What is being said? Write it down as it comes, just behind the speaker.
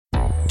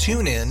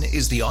TuneIn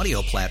is the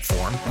audio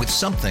platform with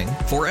something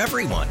for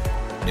everyone.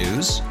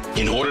 News.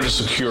 In order to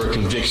secure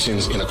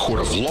convictions in a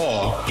court of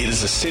law, it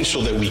is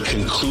essential that we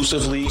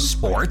conclusively.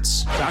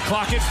 Sports. Shot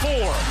clock at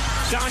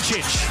 4.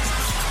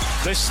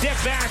 Doncic. The step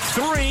back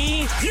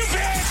 3. You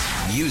bet.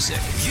 Music.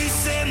 You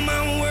set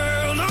my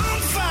world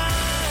on fire.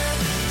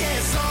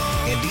 Yes,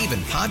 and even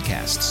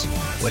podcasts.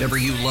 Whatever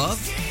you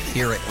love,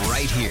 hear it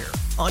right here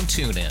on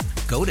TuneIn.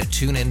 Go to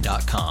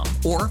TuneIn.com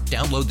or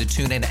download the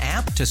TuneIn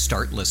app to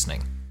start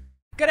listening.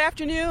 Good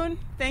afternoon.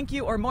 Thank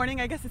you, or morning,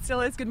 I guess it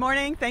still is. Good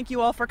morning. Thank you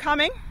all for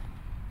coming.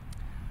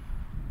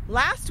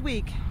 Last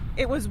week,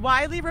 it was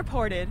widely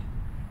reported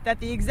that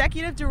the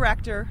executive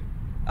director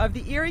of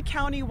the Erie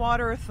County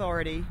Water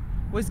Authority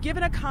was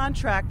given a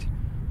contract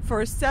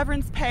for a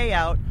severance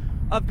payout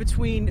of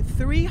between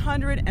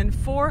 $300,000 and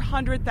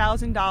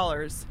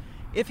 $400,000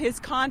 if his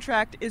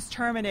contract is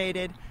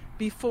terminated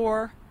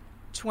before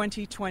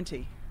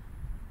 2020.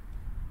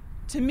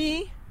 To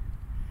me,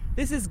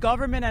 this is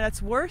government at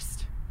its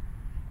worst,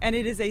 and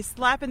it is a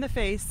slap in the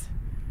face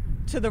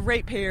to the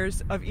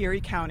ratepayers of Erie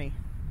County.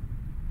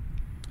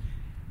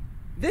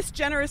 This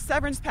generous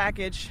severance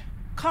package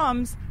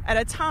comes at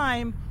a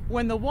time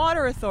when the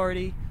Water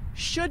Authority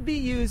should be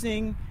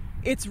using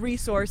its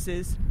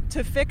resources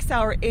to fix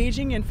our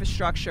aging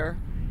infrastructure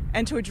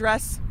and to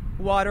address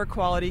water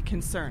quality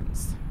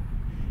concerns.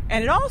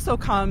 And it also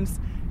comes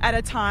at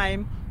a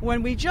time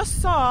when we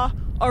just saw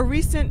a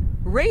recent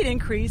rate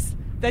increase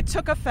that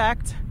took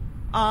effect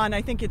on,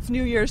 I think it's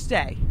New Year's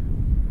Day.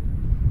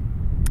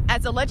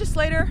 As a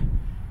legislator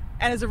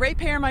and as a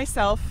ratepayer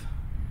myself,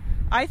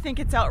 I think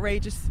it's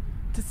outrageous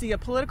to see a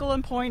political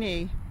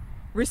appointee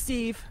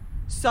receive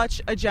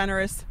such a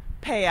generous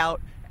payout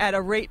at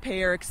a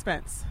ratepayer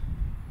expense.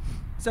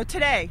 So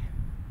today,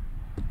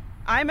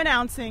 I'm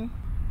announcing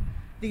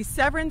the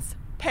Severance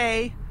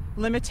Pay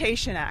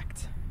Limitation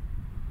Act,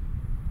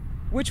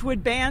 which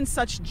would ban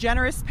such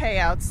generous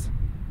payouts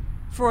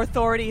for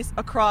authorities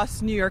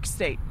across New York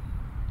State.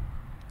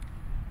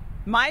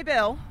 My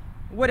bill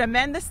would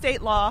amend the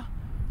state law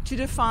to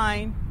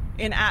define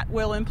an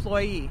at-will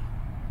employee,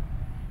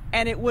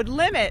 and it would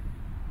limit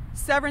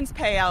severance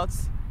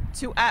payouts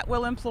to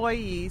at-will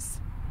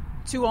employees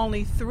to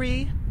only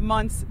 3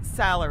 months'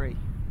 salary.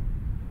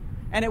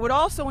 And it would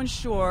also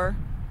ensure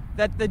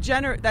that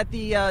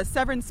the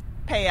severance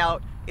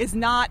payout is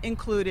not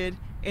included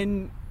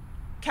in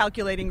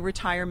calculating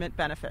retirement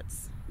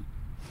benefits.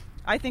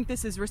 I think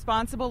this is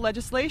responsible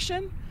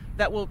legislation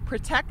that will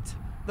protect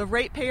the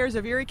ratepayers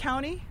of Erie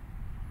County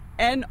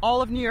and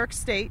all of New York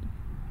State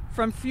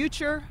from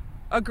future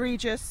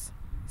egregious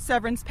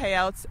severance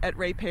payouts at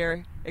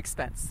ratepayer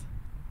expense.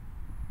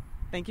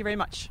 Thank you very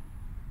much.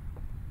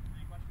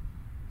 Any questions?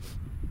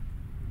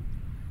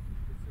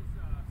 This is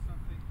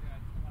something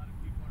that a lot of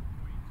people are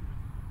pointing to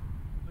as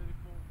a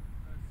political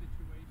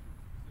situation,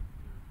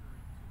 specifically referring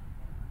to the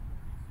water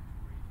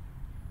authority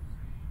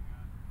situation.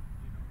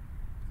 People saying,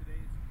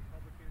 today it's the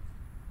Republicans,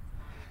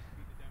 tomorrow it could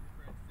be the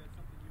Democrats. Is that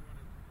something you want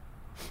to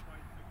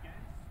fight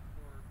against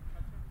or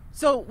touch on?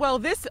 So, well,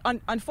 this,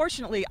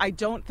 unfortunately, I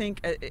don't think,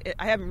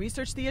 I haven't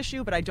researched the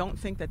issue, but I don't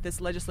think that this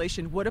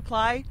legislation would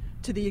apply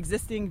to the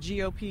existing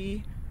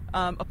GOP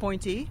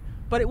appointee,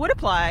 but it would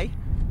apply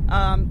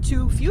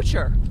to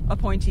future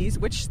appointees,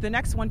 which the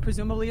next one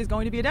presumably is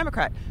going to be a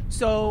Democrat.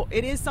 So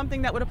it is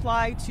something that would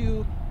apply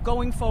to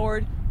going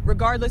forward,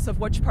 regardless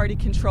of which party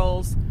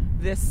controls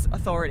this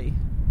authority.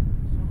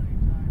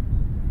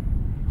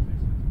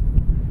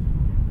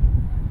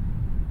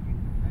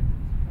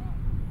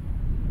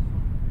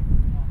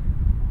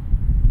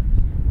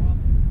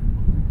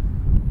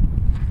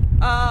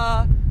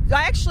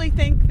 I actually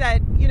think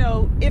that,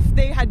 if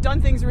they had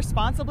done things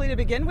responsibly to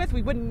begin with,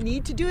 we wouldn't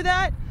need to do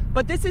that.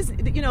 But this is,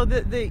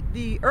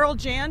 the Earl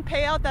Jan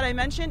payout that I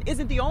mentioned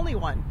isn't the only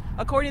one.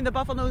 According to the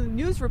Buffalo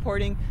News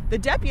reporting, the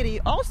deputy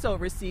also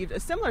received a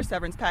similar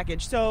severance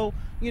package. So,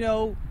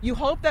 you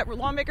hope that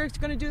lawmakers are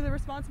going to do the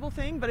responsible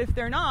thing, but if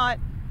they're not,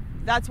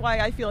 that's why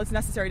I feel it's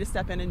necessary to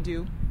step in and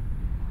do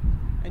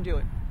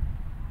it.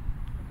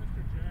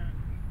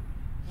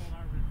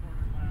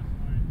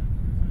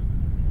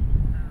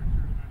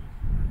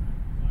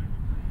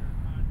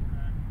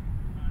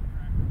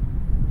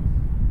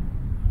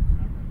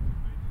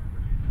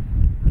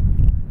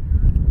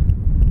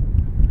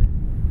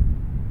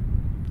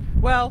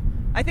 Well,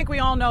 I think we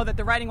all know that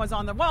the writing was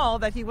on the wall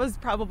that he was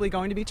probably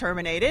going to be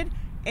terminated.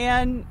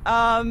 And,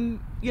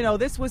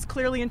 this was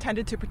clearly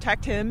intended to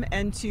protect him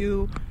and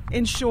to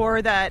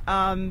ensure that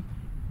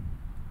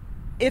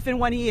if and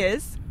when he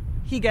is,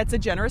 he gets a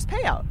generous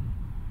payout.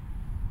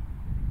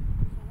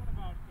 So what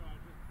about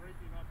just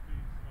breaking up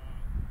these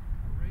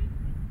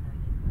arrangements where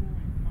the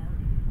ruling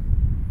party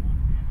is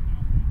handing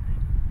out the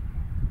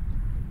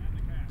and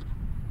the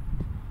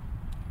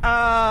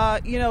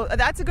cash?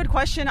 That's a good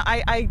question.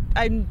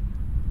 I'm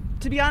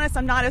to be honest,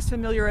 I'm not as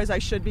familiar as I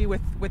should be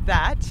with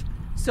that.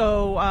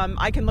 So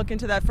I can look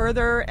into that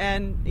further,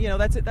 and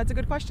that's a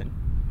good question.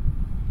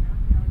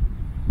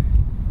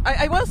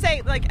 I will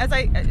say,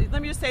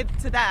 let me just say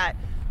to that.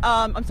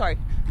 I'm sorry.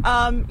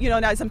 Now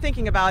as I'm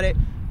thinking about it,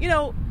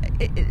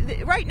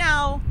 right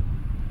now,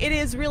 it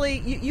is really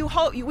you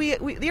hope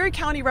the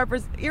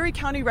Erie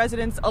County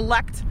residents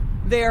elect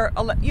they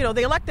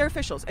elect their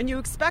officials, and you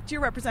expect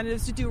your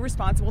representatives to do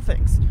responsible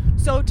things.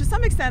 So to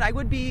some extent, I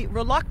would be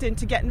reluctant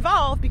to get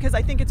involved because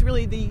I think it's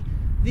really the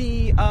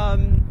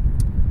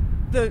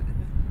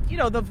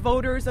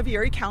voters of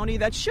Erie County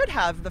that should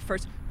have the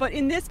first. But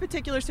in this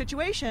particular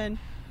situation,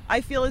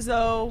 I feel as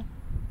though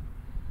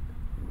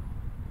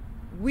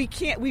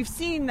we've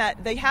seen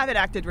that they haven't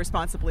acted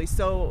responsibly.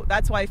 So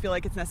that's why I feel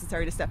like it's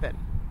necessary to step in.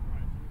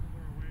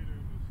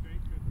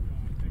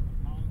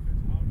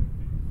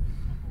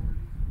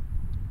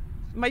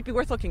 Might be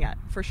worth looking at,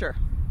 for sure.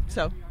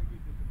 So.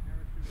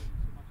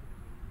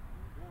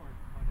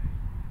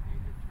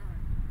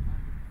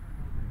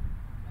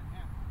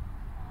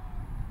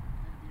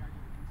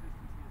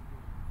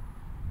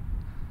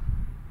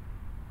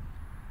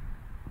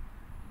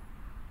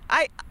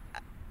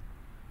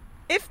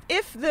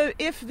 If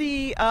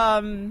the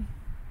can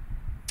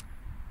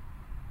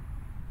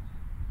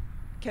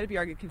it be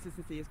argued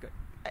consistency is good?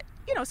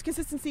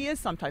 Consistency is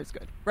sometimes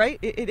good, right?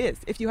 It is,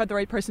 if you have the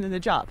right person in the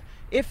job.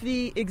 If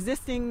the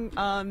existing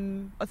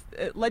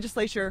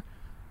legislature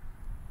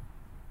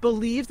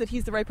believes that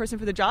he's the right person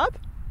for the job,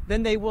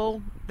 then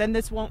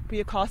this won't be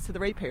a cost to the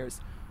ratepayers.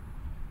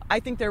 I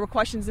think there were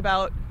questions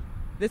about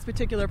this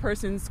particular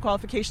person's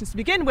qualifications to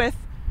begin with,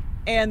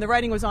 and the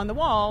writing was on the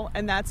wall,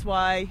 and that's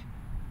why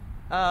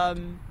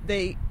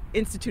they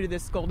instituted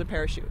this golden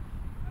parachute.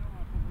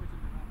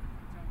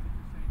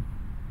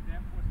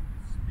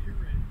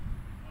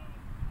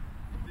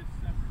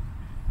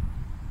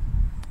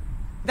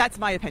 That's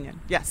my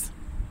opinion. Yes.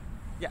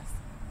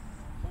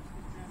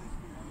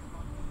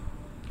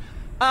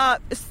 A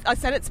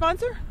Senate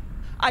sponsor?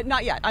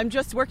 Not yet. I'm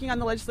just working on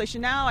the legislation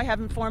now. I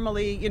haven't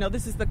formally.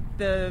 This is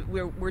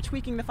we're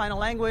tweaking the final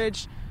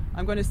language.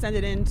 I'm going to send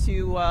it in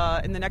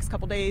the next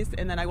couple days,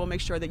 and then I will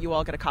make sure that you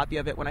all get a copy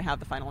of it when I have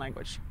the final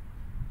language.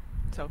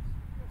 So.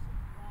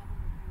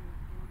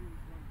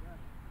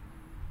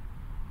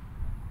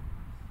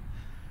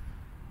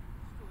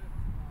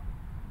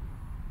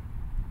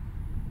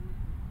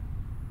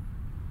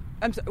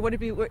 I'm sorry, would it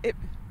be? No,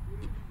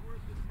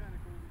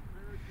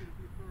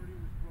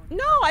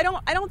 I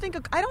don't think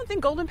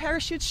golden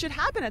parachutes should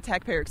happen at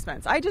taxpayer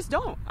expense. I just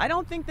don't. I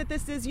don't think that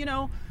this is, you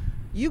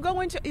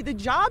go into the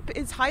job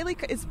is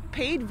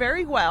paid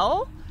very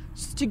well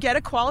to get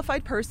a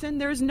qualified person.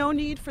 There's no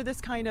need for this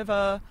kind of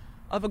a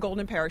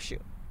golden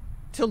parachute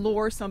to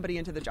lure somebody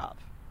into the job,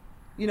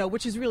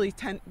 which is really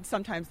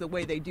sometimes the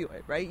way they do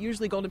it, right?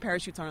 Usually golden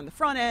parachutes are on the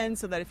front end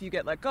so that if you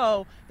get let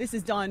go, this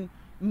is done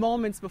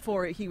moments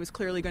before he was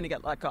clearly going to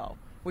get let go,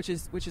 which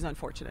is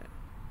unfortunate.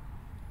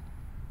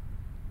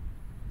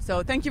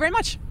 So thank you very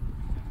much.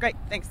 Great,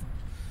 thanks.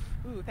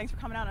 Ooh, thanks for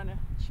coming out on a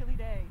chilly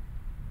day.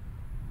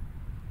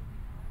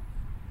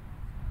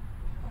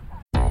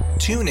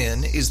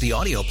 TuneIn is the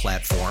audio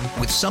platform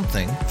with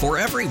something for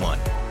everyone.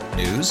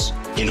 News.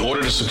 In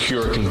order to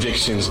secure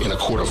convictions in a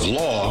court of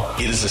law,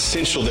 it is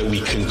essential that we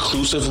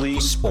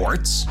conclusively.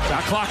 Sports.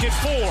 Got clock at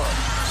 4.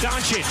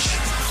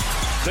 Doncic.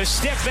 The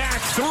step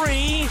back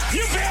 3.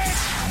 You bet.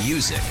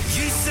 Music.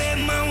 You set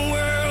my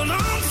world on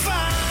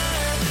fire.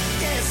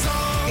 Yes,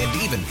 and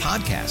even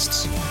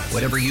podcasts.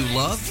 Whatever you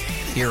love,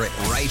 hear it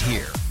right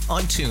here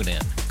on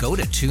TuneIn. Go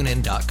to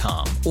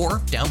TuneIn.com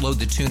or download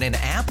the TuneIn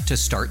app to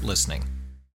start listening.